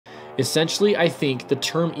Essentially, I think the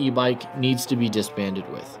term e-bike needs to be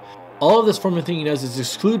disbanded with. All of this form of thinking does is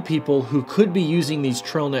exclude people who could be using these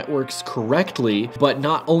trail networks correctly, but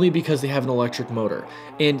not only because they have an electric motor.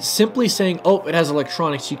 And simply saying, oh, it has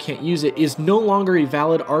electronics, you can't use it, is no longer a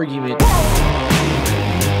valid argument.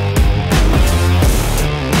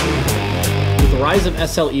 With the rise of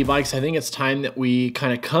SL e-bikes, I think it's time that we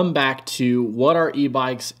kind of come back to what are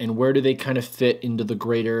e-bikes and where do they kind of fit into the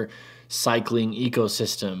greater cycling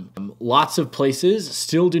ecosystem. Lots of places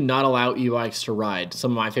still do not allow e-bikes to ride.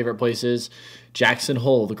 Some of my favorite places, Jackson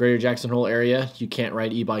Hole, the greater Jackson Hole area, you can't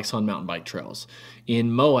ride e-bikes on mountain bike trails.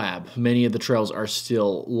 In Moab, many of the trails are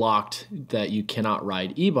still locked that you cannot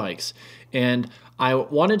ride e-bikes. And I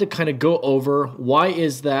wanted to kind of go over why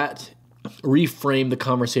is that, reframe the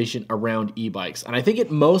conversation around e-bikes. And I think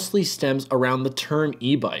it mostly stems around the term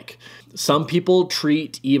e-bike. Some people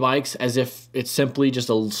treat e-bikes as if it's simply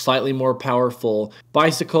just a slightly more powerful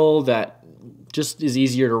bicycle that just is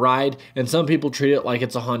easier to ride, and some people treat it like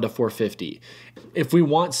it's a Honda 450. If we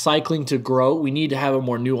want cycling to grow, we need to have a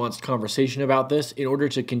more nuanced conversation about this in order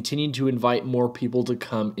to continue to invite more people to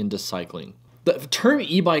come into cycling. The term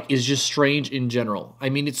e-bike is just strange in general. I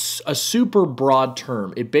mean, it's a super broad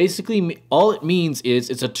term. It basically, all it means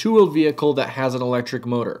is it's a two-wheel vehicle that has an electric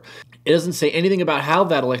motor. It doesn't say anything about how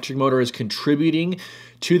that electric motor is contributing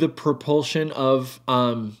to the propulsion of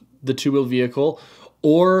the two-wheel vehicle,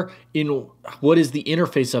 or in what is the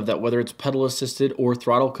interface of that, whether it's pedal assisted or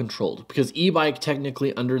throttle controlled, because e-bike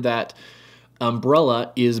technically under that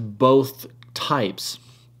umbrella is both types.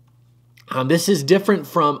 This is different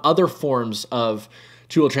from other forms of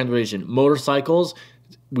two-wheel transportation. Motorcycles,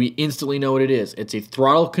 we instantly know what it is. It's a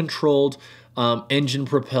throttle-controlled,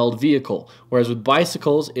 engine-propelled vehicle. Whereas with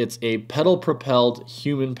bicycles, it's a pedal-propelled,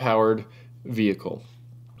 human-powered vehicle.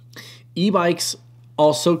 E-bikes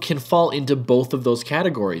also can fall into both of those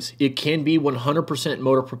categories. It can be 100%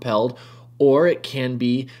 motor-propelled, or it can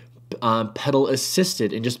be pedal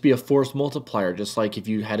assisted and just be a force multiplier, just like if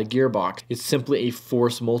you had a gearbox. It's simply a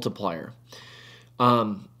force multiplier.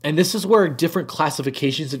 And this is where different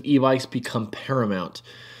classifications of e-bikes become paramount.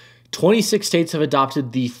 26 states have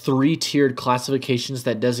adopted the three-tiered classifications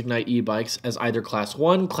that designate e-bikes as either Class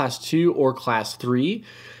 1, Class 2, or Class 3.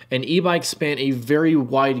 And e-bikes span a very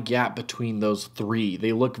wide gap between those three.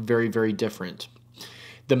 They look very, very different.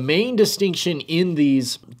 The main distinction in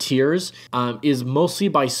these tiers is mostly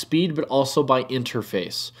by speed, but also by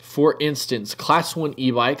interface. For instance, Class 1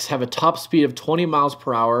 e-bikes have a top speed of 20 miles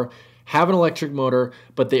per hour, have an electric motor,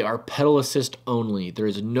 but they are pedal assist only. There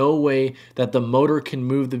is no way that the motor can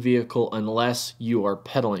move the vehicle unless you are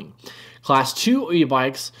pedaling. Class 2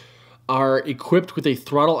 e-bikes are equipped with a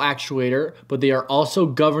throttle actuator, but they are also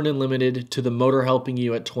governed and limited to the motor helping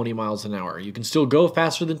you at 20 miles an hour. You can still go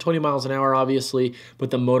faster than 20 miles an hour, obviously,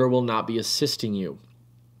 but the motor will not be assisting you.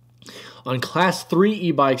 On Class 3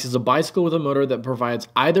 e-bikes is a bicycle with a motor that provides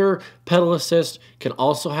either pedal assist, can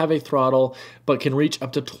also have a throttle, but can reach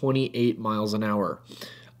up to 28 miles an hour.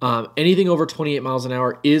 Anything over 28 miles an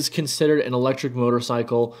hour is considered an electric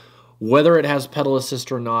motorcycle. Whether it has pedal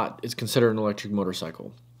assist or not, it's considered an electric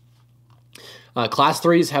motorcycle. Class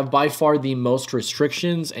 3s have by far the most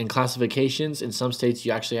restrictions and classifications. In some states,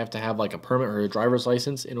 you actually have to have like a permit or a driver's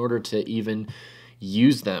license in order to even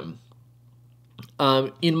use them.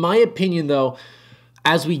 In my opinion, though,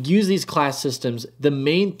 as we use these class systems, the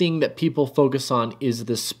main thing that people focus on is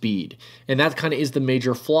the speed. And that kind of is the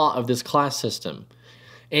major flaw of this class system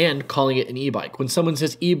and calling it an e-bike. When someone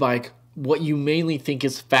says e-bike, what you mainly think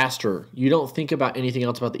is faster. You don't think about anything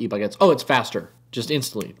else about the e-bike. It's, oh, it's faster. Just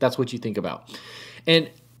instantly. That's what you think about.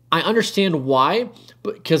 And I understand why,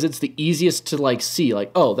 because it's the easiest to like see,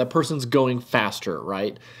 like, oh, that person's going faster,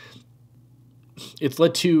 right? It's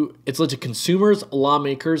led to consumers,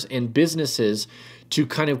 lawmakers, and businesses to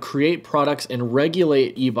kind of create products and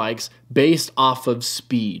regulate e-bikes based off of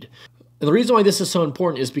speed. And the reason why this is so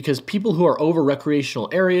important is because people who are over recreational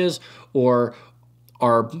areas or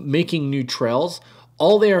are making new trails,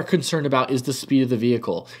 all they are concerned about is the speed of the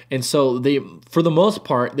vehicle. And so they, for the most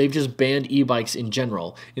part, they've just banned e-bikes in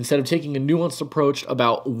general, instead of taking a nuanced approach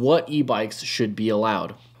about what e-bikes should be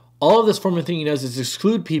allowed. All of this form of thinking does is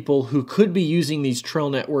exclude people who could be using these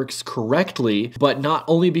trail networks correctly, but not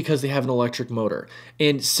only because they have an electric motor.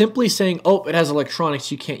 And simply saying, oh, it has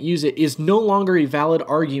electronics, you can't use it, is no longer a valid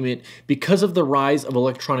argument because of the rise of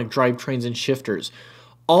electronic drivetrains and shifters.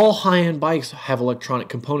 All high-end bikes have electronic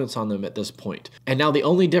components on them at this point. And now the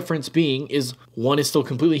only difference being is one is still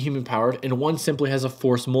completely human-powered and one simply has a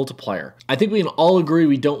force multiplier. I think we can all agree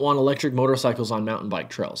we don't want electric motorcycles on mountain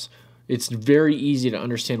bike trails. It's very easy to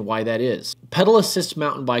understand why that is. Pedal assist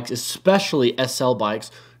mountain bikes, especially SL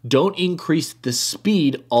bikes, don't increase the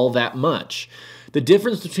speed all that much. The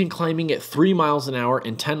difference between climbing at 3 miles an hour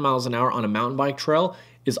and 10 miles an hour on a mountain bike trail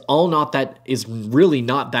is really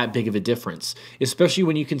not that big of a difference, especially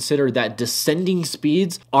when you consider that descending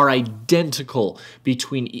speeds are identical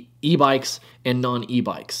between e-bikes and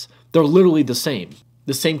non-e-bikes. They're literally the same.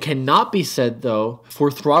 The same cannot be said, though,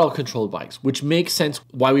 for throttle-controlled bikes, which makes sense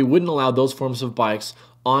why we wouldn't allow those forms of bikes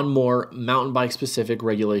on more mountain bike-specific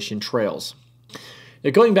regulation trails.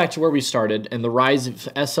 Now, going back to where we started, and the rise of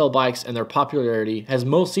SL bikes and their popularity has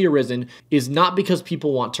mostly arisen is not because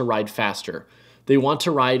people want to ride faster. They want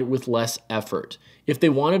to ride with less effort. If they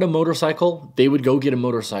wanted a motorcycle, they would go get a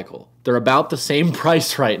motorcycle. They're about the same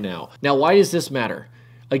price right now. Now, why does this matter?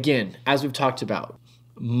 Again, as we've talked about,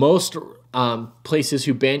 most places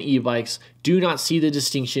who ban e-bikes do not see the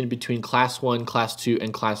distinction between Class 1, Class 2,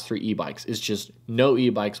 and Class 3 e-bikes. It's just no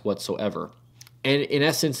e-bikes whatsoever. And in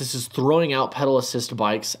essence, this is throwing out pedal assist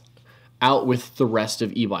bikes out with the rest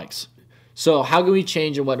of e-bikes. So how can we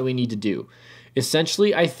change and what do we need to do?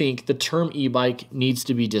 Essentially, I think the term e-bike needs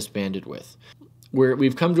to be disbanded with.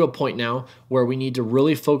 We've come to a point now where we need to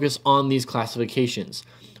really focus on these classifications.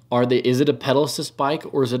 Is it a pedal assist bike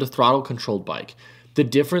or is it a throttle controlled bike? The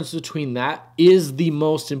difference between that is the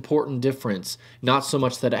most important difference, not so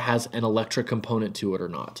much that it has an electric component to it or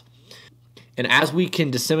not. And as we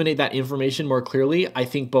can disseminate that information more clearly, I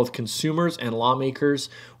think both consumers and lawmakers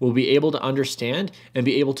will be able to understand and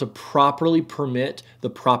be able to properly permit the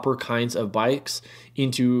proper kinds of bikes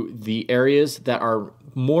into the areas that are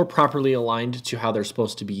more properly aligned to how they're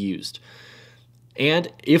supposed to be used.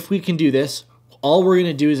 And if we can do this, all we're going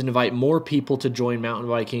to do is invite more people to join mountain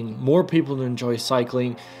biking, more people to enjoy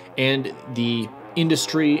cycling, and the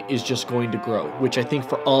industry is just going to grow, which I think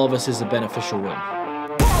for all of us is a beneficial win.